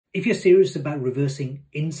If you're serious about reversing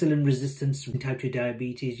insulin resistance in type 2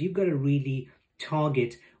 diabetes, you've got to really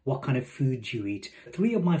target what kind of foods you eat.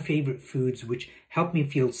 3 of my favorite foods which help me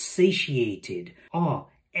feel satiated are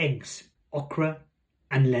eggs, okra,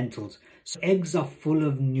 and lentils. So eggs are full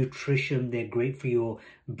of nutrition. They're great for your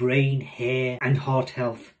brain, hair, and heart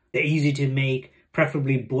health. They're easy to make.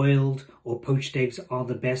 Preferably boiled or poached eggs are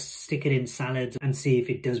the best. Stick it in salads and see if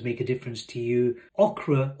it does make a difference to you.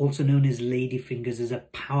 Okra, also known as ladyfingers, is a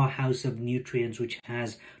powerhouse of nutrients which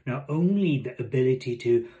has not only the ability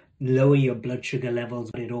to lower your blood sugar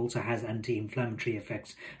levels, but it also has anti-inflammatory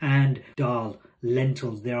effects. And dal,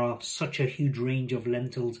 lentils, there are such a huge range of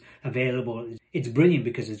lentils available. It's brilliant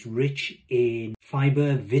because it's rich in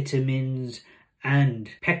fiber, vitamins, and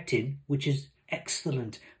pectin, which is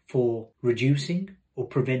excellent for reducing or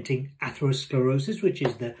preventing atherosclerosis, which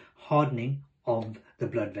is the hardening of the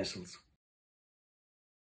blood vessels.